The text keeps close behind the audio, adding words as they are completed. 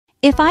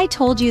If I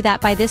told you that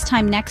by this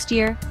time next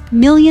year,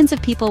 millions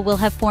of people will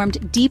have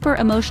formed deeper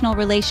emotional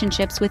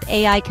relationships with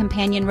AI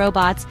companion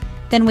robots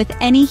than with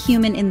any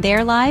human in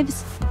their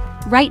lives?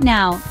 Right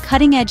now,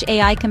 cutting-edge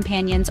AI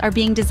companions are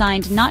being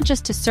designed not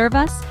just to serve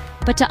us,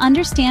 but to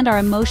understand our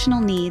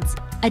emotional needs,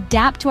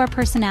 adapt to our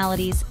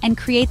personalities, and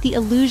create the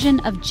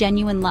illusion of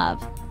genuine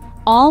love,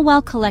 all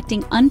while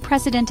collecting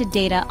unprecedented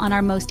data on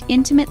our most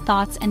intimate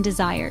thoughts and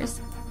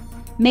desires.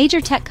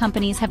 Major tech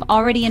companies have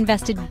already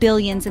invested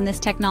billions in this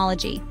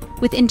technology,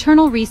 with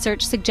internal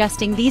research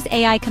suggesting these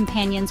AI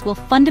companions will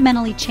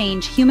fundamentally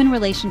change human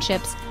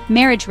relationships,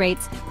 marriage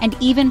rates, and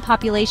even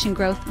population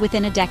growth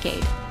within a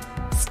decade.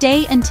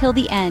 Stay until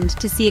the end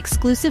to see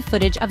exclusive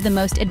footage of the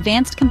most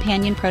advanced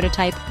companion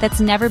prototype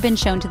that's never been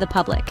shown to the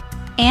public,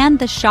 and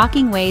the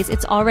shocking ways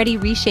it's already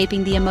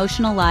reshaping the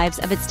emotional lives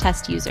of its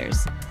test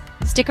users.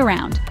 Stick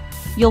around.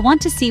 You'll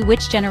want to see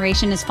which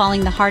generation is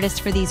falling the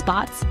hardest for these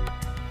bots,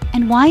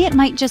 and why it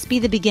might just be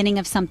the beginning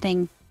of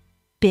something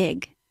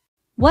big.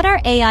 What are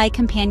AI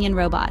companion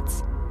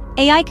robots?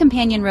 AI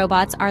companion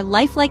robots are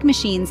lifelike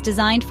machines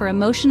designed for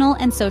emotional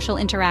and social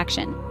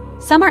interaction.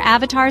 Some are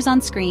avatars on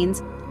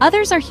screens,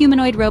 others are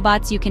humanoid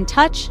robots you can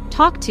touch,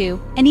 talk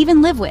to, and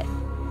even live with.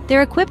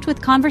 They're equipped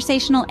with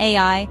conversational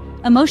AI,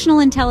 emotional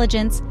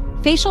intelligence,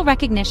 facial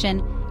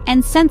recognition,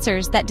 and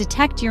sensors that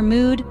detect your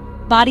mood,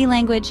 body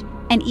language,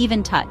 and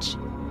even touch.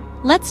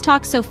 Let's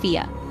talk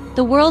Sophia,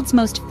 the world's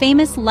most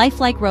famous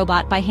lifelike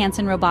robot by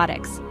Hanson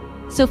Robotics.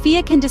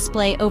 Sophia can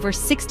display over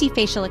 60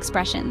 facial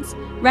expressions,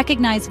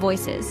 recognize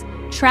voices,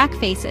 track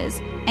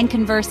faces, and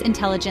converse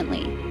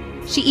intelligently.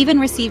 She even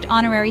received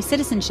honorary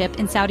citizenship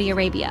in Saudi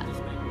Arabia.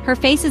 Her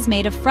face is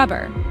made of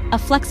rubber, a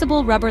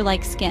flexible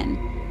rubber-like skin,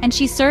 and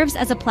she serves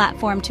as a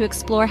platform to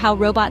explore how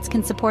robots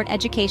can support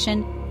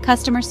education,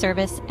 customer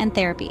service, and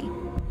therapy.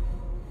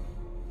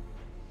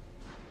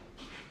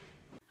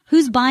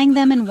 Who's buying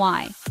them and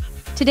why?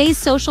 Today's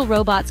social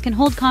robots can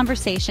hold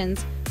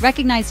conversations,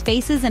 recognize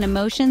faces and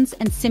emotions,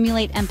 and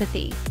simulate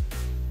empathy.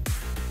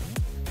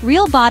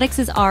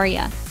 Realbotics'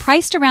 Aria,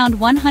 priced around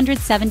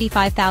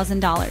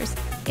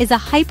 $175,000, is a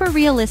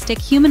hyper-realistic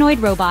humanoid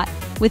robot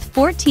with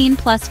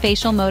 14+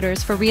 facial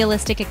motors for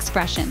realistic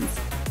expressions.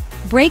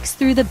 Breaks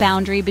through the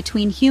boundary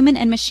between human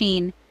and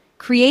machine,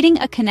 creating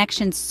a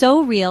connection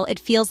so real it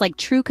feels like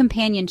true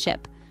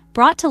companionship,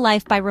 brought to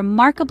life by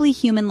remarkably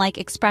human-like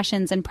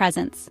expressions and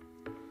presence.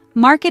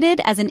 Marketed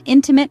as an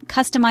intimate,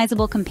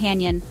 customizable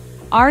companion,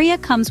 Aria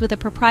comes with a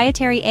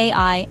proprietary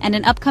AI and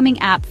an upcoming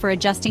app for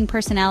adjusting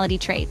personality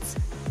traits.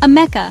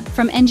 Ameka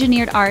from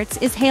Engineered Arts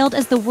is hailed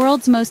as the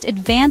world's most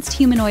advanced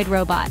humanoid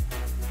robot.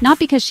 Not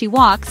because she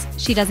walks,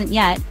 she doesn't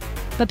yet,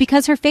 but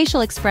because her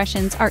facial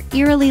expressions are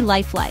eerily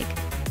lifelike,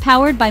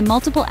 powered by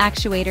multiple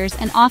actuators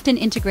and often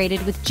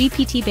integrated with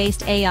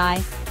GPT-based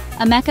AI.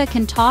 Ameka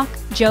can talk,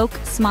 joke,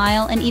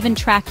 smile, and even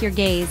track your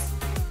gaze.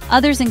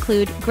 Others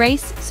include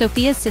Grace,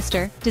 Sophia's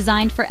sister,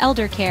 designed for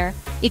elder care,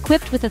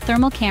 equipped with a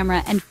thermal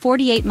camera and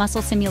 48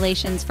 muscle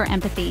simulations for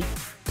empathy.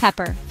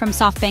 Pepper, from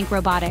SoftBank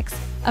Robotics,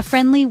 a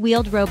friendly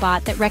wheeled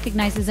robot that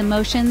recognizes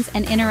emotions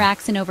and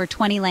interacts in over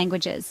 20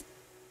 languages.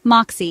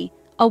 Moxie,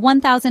 a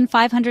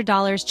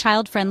 $1,500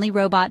 child-friendly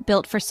robot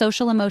built for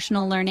social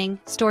emotional learning,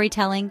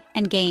 storytelling,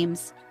 and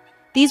games.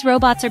 These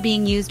robots are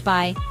being used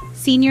by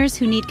seniors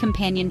who need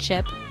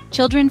companionship,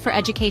 children for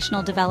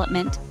educational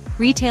development,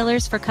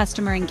 retailers for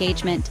customer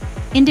engagement,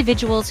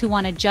 individuals who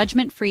want a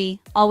judgment-free,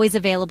 always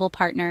available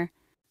partner.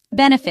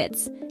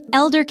 Benefits: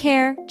 elder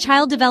care,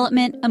 child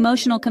development,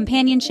 emotional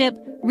companionship,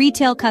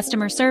 retail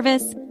customer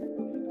service.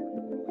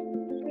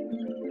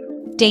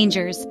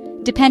 Dangers: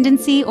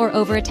 dependency or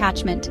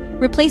over-attachment,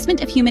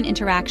 replacement of human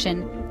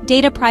interaction,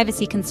 data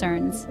privacy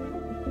concerns.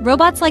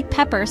 Robots like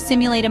Pepper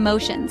simulate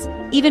emotions,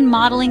 even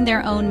modeling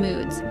their own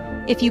moods.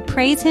 If you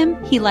praise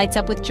him, he lights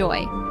up with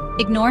joy.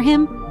 Ignore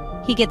him,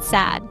 he gets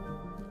sad.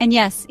 And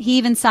yes, he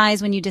even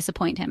sighs when you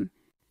disappoint him.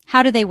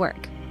 How do they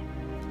work?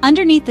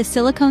 Underneath the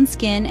silicone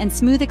skin and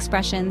smooth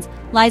expressions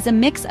lies a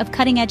mix of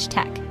cutting-edge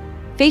tech.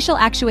 Facial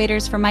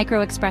actuators for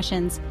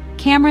micro-expressions,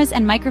 cameras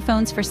and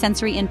microphones for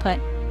sensory input,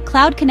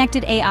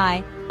 cloud-connected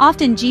AI,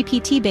 often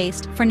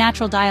GPT-based, for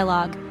natural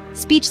dialogue,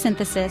 speech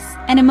synthesis,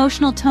 and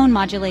emotional tone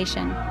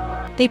modulation.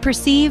 They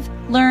perceive,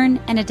 learn,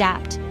 and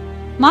adapt.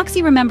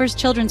 Moxie remembers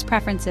children's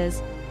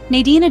preferences.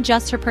 Nadine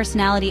adjusts her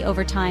personality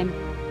over time.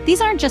 These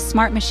aren't just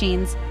smart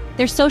machines,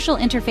 they're social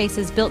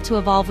interfaces built to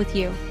evolve with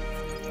you.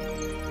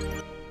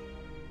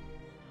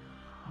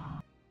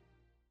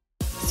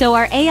 So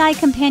are AI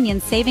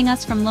companions saving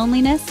us from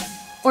loneliness,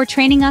 or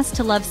training us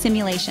to love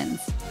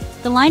simulations?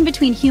 The line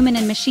between human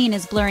and machine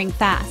is blurring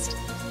fast.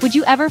 Would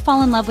you ever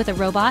fall in love with a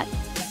robot?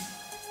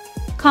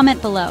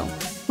 Comment below.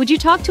 Would you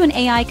talk to an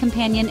AI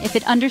companion if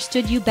it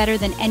understood you better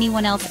than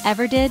anyone else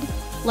ever did?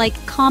 Like,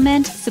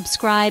 comment,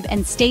 subscribe,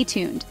 and stay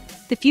tuned.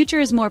 The future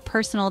is more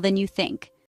personal than you think.